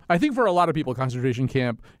term. I think for a lot of people, concentration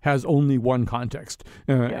camp has only one context,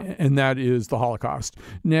 and that is the Holocaust.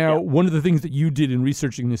 Now, one of the things that you did in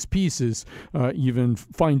researching this piece is even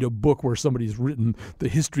find a book where somebody's written the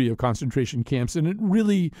history of concentration camps, and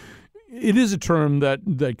it is a term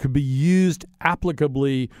that could be used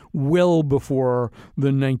applicably well before the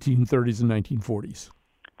 1930s and 1940s.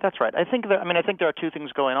 That's right. I think there are two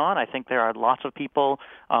things going on. I think there are lots of people.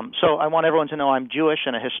 So I want everyone to know I'm Jewish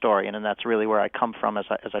and a historian, and that's really where I come from as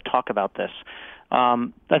I talk about this.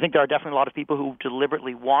 I think there are definitely a lot of people who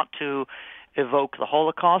deliberately want to evoke the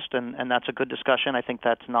Holocaust, and that's a good discussion. I think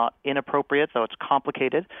that's not inappropriate, though it's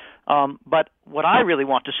complicated. But what I really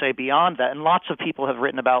want to say beyond that, and lots of people have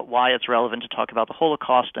written about why it's relevant to talk about the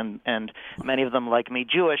Holocaust, and many of them, like me,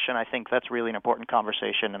 Jewish, and I think that's really an important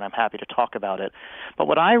conversation, and I'm happy to talk about it. But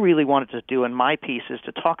what I really wanted to do in my piece is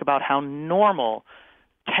to talk about how normal,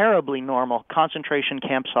 terribly normal, concentration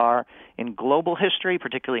camps are in global history,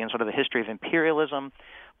 particularly in sort of the history of imperialism,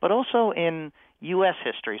 but also in U.S.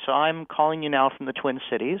 history. So I'm calling you now from the Twin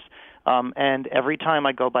Cities, and every time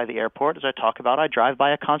I go by the airport, as I talk about, I drive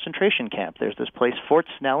by a concentration camp. There's this place, Fort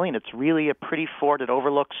Snelling, and it's really a pretty fort. It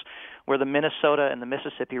overlooks where the Minnesota and the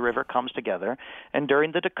Mississippi River comes together. And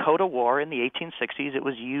during the Dakota War in the 1860s, it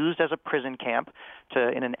was used as a prison camp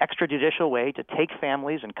in an extrajudicial way to take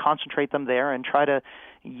families and concentrate them there and try to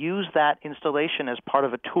use that installation as part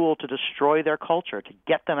of a tool to destroy their culture, to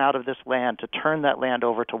get them out of this land, to turn that land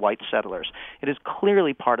over to white settlers. It is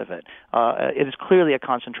clearly part of it. It is clearly a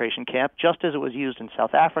concentration camp, just as it was used in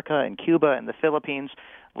South Africa and Cuba and the Philippines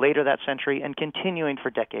later that century and continuing for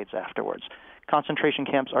decades afterwards. Concentration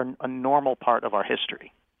camps are a normal part of our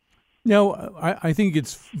history. Now, I think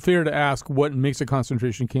it's fair to ask what makes a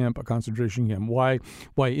concentration camp a concentration camp. Why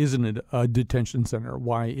isn't it a detention center?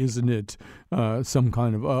 Why isn't it some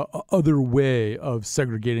kind of other way of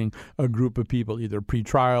segregating a group of people, either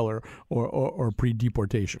pre-trial or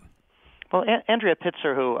pre-deportation? Well, Andrea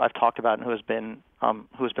Pitzer, who I've talked about and who has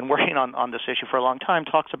been working on this issue for a long time,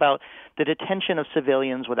 talks about the detention of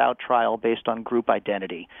civilians without trial based on group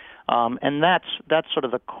identity, and that's sort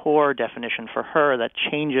of the core definition for her that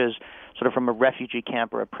changes sort of from a refugee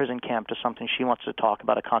camp or a prison camp to something she wants to talk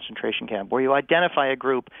about, a concentration camp, where you identify a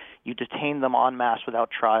group, you detain them en masse without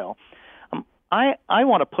trial. I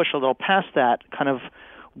want to push a little past that, kind of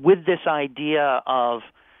with this idea of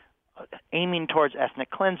aiming towards ethnic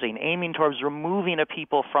cleansing, aiming towards removing a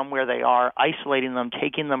people from where they are, isolating them,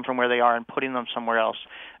 taking them from where they are and putting them somewhere else,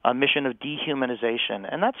 a mission of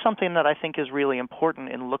dehumanization. And that's something that I think is really important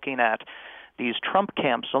in looking at these Trump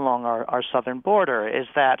camps along our southern border, is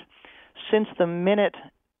that since the minute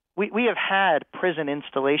we have had prison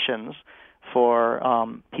installations for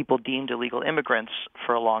people deemed illegal immigrants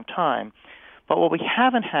for a long time, but what we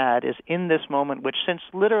haven't had is in this moment, which since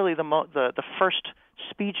literally the first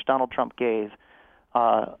speech Donald Trump gave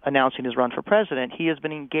announcing his run for president, he has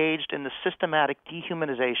been engaged in the systematic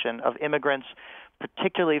dehumanization of immigrants,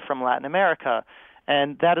 particularly from Latin America,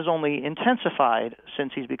 and that has only intensified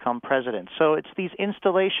since he's become president. So it's these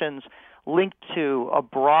installations linked to a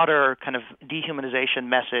broader kind of dehumanization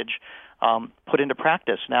message put into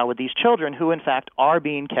practice now with these children who, in fact, are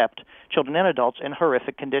being kept, children and adults, in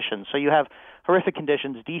horrific conditions. So you have horrific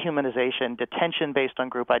conditions, dehumanization, detention based on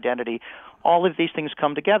group identity. All of these things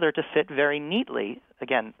come together to fit very neatly,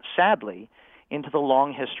 again, sadly, into the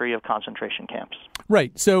long history of concentration camps.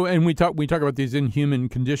 Right. So, and we talk about these inhuman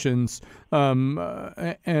conditions,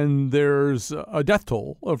 and there's a death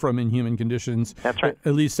toll from inhuman conditions. That's right.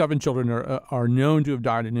 At least 7 children are known to have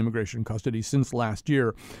died in immigration custody since last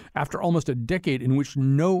year, after almost a decade in which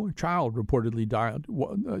no child reportedly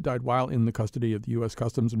died while in the custody of the U.S.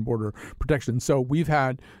 Customs and Border Protection. So we've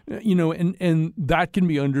had, and that can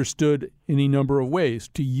be understood in a number of ways.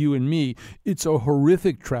 To you and me, it's a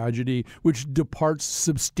horrific tragedy which departs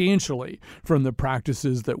substantially from the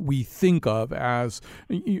practices that we think of as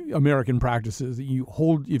American practices. If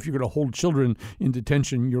you're going to hold children in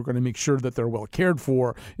detention, you're going to make sure that they're well cared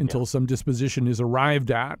for until some disposition is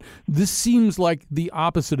arrived at. This seems like the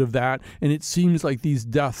opposite of that, and it seems like these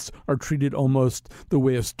deaths are treated almost the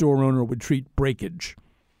way a store owner would treat breakage.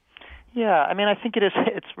 Yeah, I mean, I think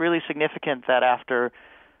it's really significant that after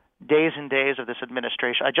days and days of this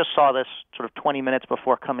administration. I just saw this sort of 20 minutes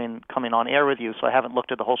before coming on air with you, so I haven't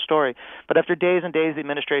looked at the whole story. But after days and days of the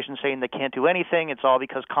administration saying they can't do anything, it's all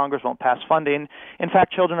because Congress won't pass funding. In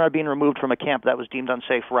fact, children are being removed from a camp that was deemed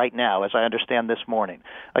unsafe right now, as I understand this morning.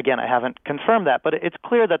 Again, I haven't confirmed that, but it's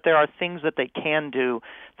clear that there are things that they can do.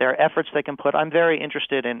 There are efforts they can put. I'm very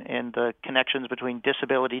interested in the connections between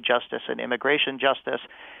disability justice and immigration justice,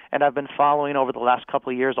 and I've been following over the last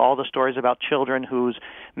couple of years all the stories about children whose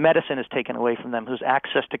medicine is taken away from them, whose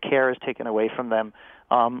access to care is taken away from them,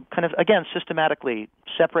 kind of, again, systematically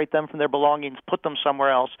separate them from their belongings, put them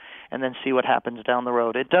somewhere else, and then see what happens down the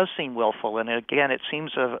road. It does seem willful, and again, it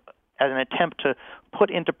seems as an attempt to put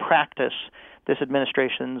into practice this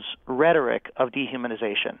administration's rhetoric of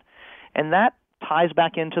dehumanization. And that ties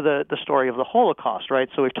back into the story of the Holocaust, right?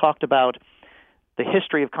 So we've talked about the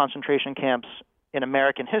history of concentration camps in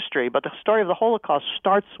American history, but the story of the Holocaust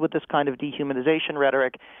starts with this kind of dehumanization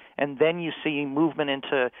rhetoric, and then you see movement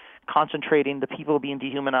into concentrating the people being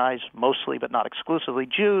dehumanized, mostly but not exclusively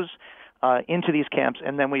Jews, into these camps,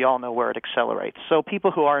 and then we all know where it accelerates. So people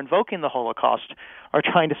who are invoking the Holocaust are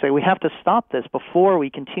trying to say we have to stop this before we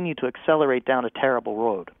continue to accelerate down a terrible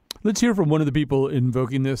road. Let's hear from one of the people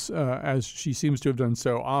invoking this, as she seems to have done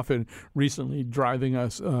so often recently, driving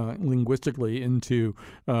us linguistically into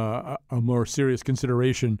a more serious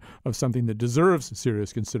consideration of something that deserves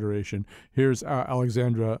serious consideration. Here's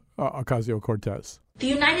Alexandra Ocasio-Cortez. The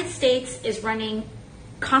United States is running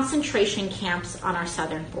concentration camps on our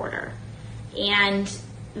southern border, and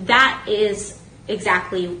that is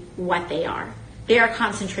exactly what they are. They are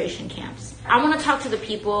concentration camps. I want to talk to the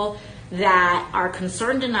people that are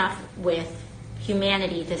concerned enough with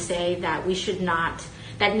humanity to say that we should not,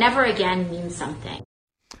 that never again means something.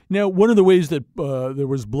 Now, one of the ways that there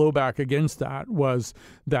was blowback against that was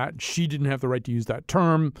that she didn't have the right to use that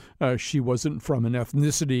term. She wasn't from an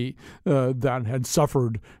ethnicity that had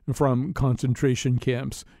suffered from concentration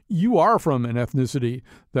camps. You are from an ethnicity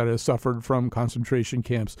that has suffered from concentration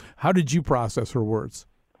camps. How did you process her words?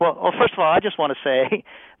 Well, first of all, I just want to say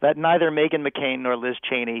that neither Meghan McCain nor Liz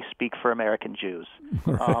Cheney speak for American Jews.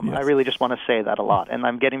 Yes. I really just want to say that a lot. And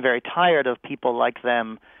I'm getting very tired of people like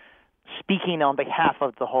them speaking on behalf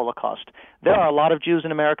of the Holocaust. There are a lot of Jews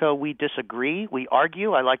in America. We disagree. We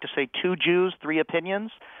argue. I like to say 2 Jews, 3 opinions.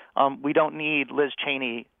 We don't need Liz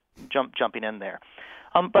Cheney jumping in there.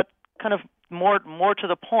 But kind of more to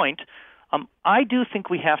the point, I do think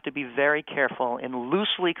we have to be very careful in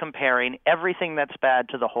loosely comparing everything that's bad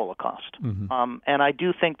to the Holocaust. And I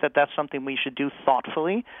do think that that's something we should do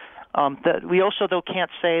thoughtfully. That we also, though,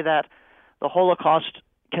 can't say that the Holocaust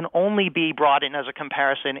can only be brought in as a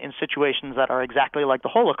comparison in situations that are exactly like the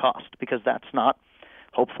Holocaust, because that's not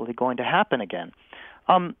hopefully going to happen again.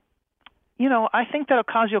 I think that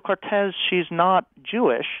Ocasio-Cortez, she's not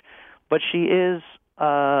Jewish, but she is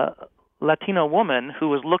a Latino woman who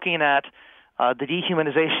was looking at the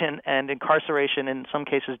dehumanization and incarceration, in some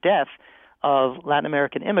cases death, of Latin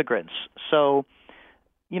American immigrants. So,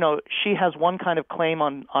 she has one kind of claim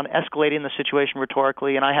on escalating the situation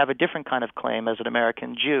rhetorically, and I have a different kind of claim as an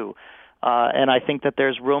American Jew. And I think that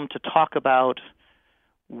there's room to talk about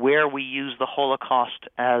where we use the Holocaust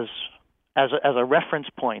as a reference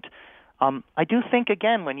point. I do think,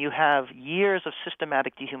 again, when you have years of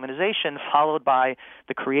systematic dehumanization followed by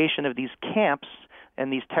the creation of these camps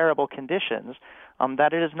and these terrible conditions,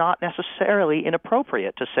 that it is not necessarily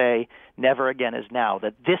inappropriate to say never again is now,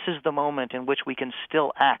 that this is the moment in which we can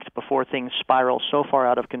still act before things spiral so far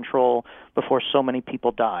out of control, before so many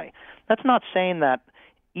people die. That's not saying that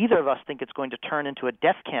either of us think it's going to turn into a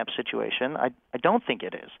death camp situation. I don't think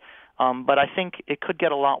it is. But I think it could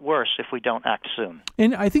get a lot worse if we don't act soon.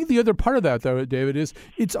 And I think the other part of that, though, David, is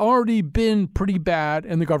it's already been pretty bad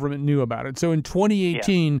and the government knew about it. So in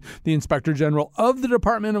 2018, the Inspector General of the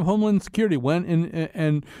Department of Homeland Security went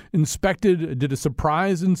and did a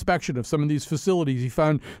surprise inspection of some of these facilities. He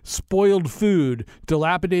found spoiled food,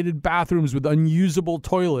 dilapidated bathrooms with unusable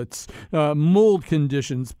toilets, mold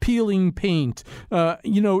conditions, peeling paint,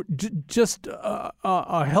 just a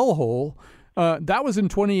hellhole. That was in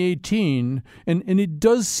 2018, and it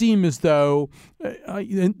does seem as though,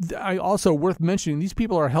 I also worth mentioning, these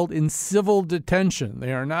people are held in civil detention.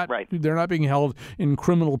 They are not. Right. They're not being held in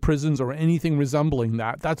criminal prisons or anything resembling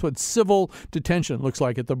that. That's what civil detention looks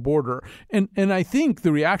like at the border. And I think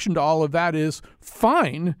the reaction to all of that is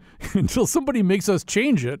fine until somebody makes us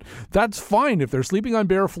change it. That's fine if they're sleeping on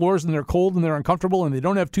bare floors and they're cold and they're uncomfortable and they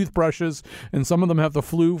don't have toothbrushes and some of them have the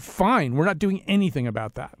flu. Fine. We're not doing anything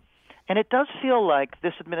about that. And it does feel like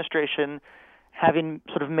this administration, having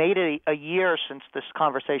sort of made it a year since this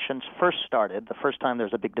conversation first started, the first time there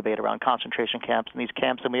was a big debate around concentration camps and these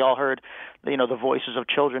camps, and we all heard, the voices of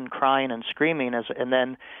children crying and screaming, and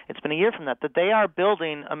then it's been a year from that they are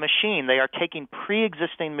building a machine. They are taking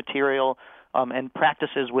pre-existing material and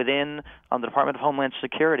practices within the Department of Homeland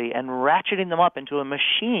Security and ratcheting them up into a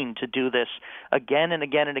machine to do this again and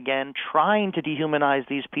again and again, trying to dehumanize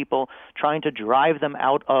these people, trying to drive them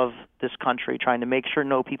out of this country, trying to make sure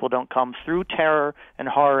no people don't come through terror and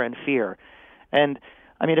horror and fear. And,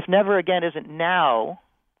 if never again isn't now,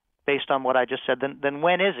 based on what I just said, then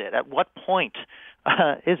when is it? At what point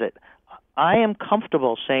is it? I am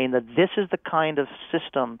comfortable saying that this is the kind of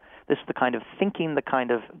system, this is the kind of thinking, the kind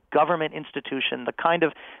of government institution, the kind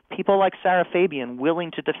of people like Sarah Fabian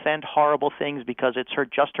willing to defend horrible things because it's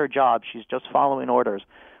just her job. She's just following orders.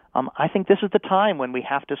 I think this is the time when we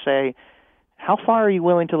have to say, how far are you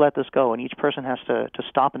willing to let this go? And each person has to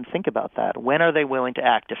stop and think about that. When are they willing to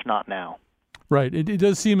act, if not now? Right. It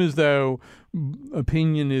does seem as though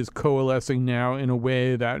opinion is coalescing now in a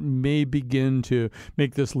way that may begin to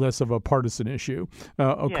make this less of a partisan issue.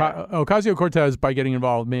 Ocasio-Cortez, by getting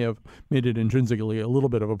involved, may have made it intrinsically a little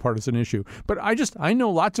bit of a partisan issue. But I know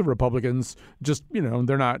lots of Republicans.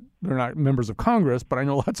 They're not members of Congress, but I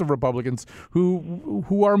know lots of Republicans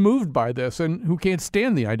who are moved by this and who can't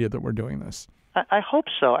stand the idea that we're doing this. I hope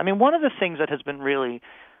so. One of the things that has been really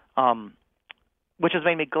which has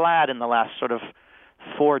made me glad in the last sort of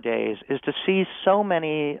 4 days, is to see so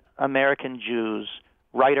many American Jews,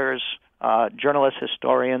 writers, journalists,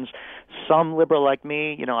 historians, some liberal like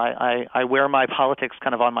me. I wear my politics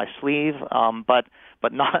kind of on my sleeve, but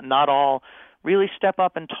not all, really step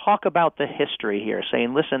up and talk about the history here,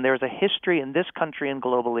 saying, listen, there's a history in this country and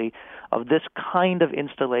globally of this kind of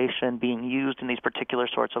installation being used in these particular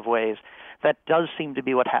sorts of ways. That does seem to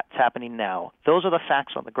be what's happening now. Those are the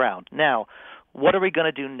facts on the ground. Now, what are we going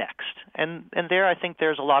to do next? And there, I think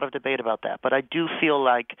there's a lot of debate about that. But I do feel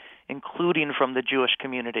like, including from the Jewish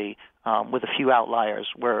community, with a few outliers,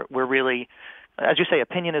 we're really, as you say,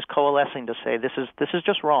 opinion is coalescing to say this is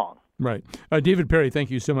just wrong. Right. David Perry, thank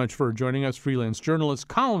you so much for joining us, freelance journalist,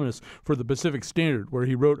 columnist for the Pacific Standard, where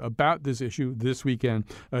he wrote about this issue this weekend,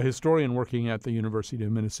 a historian working at the University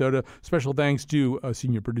of Minnesota. Special thanks to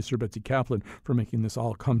senior producer Betsy Kaplan for making this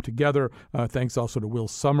all come together. Thanks also to Will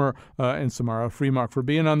Summer and Samara Freemark for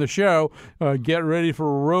being on the show. Get ready for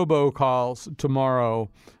robocalls tomorrow.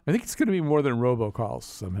 I think it's going to be more than robocalls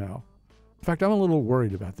somehow. In fact, I'm a little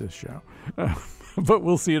worried about this show. But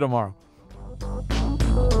we'll see you tomorrow.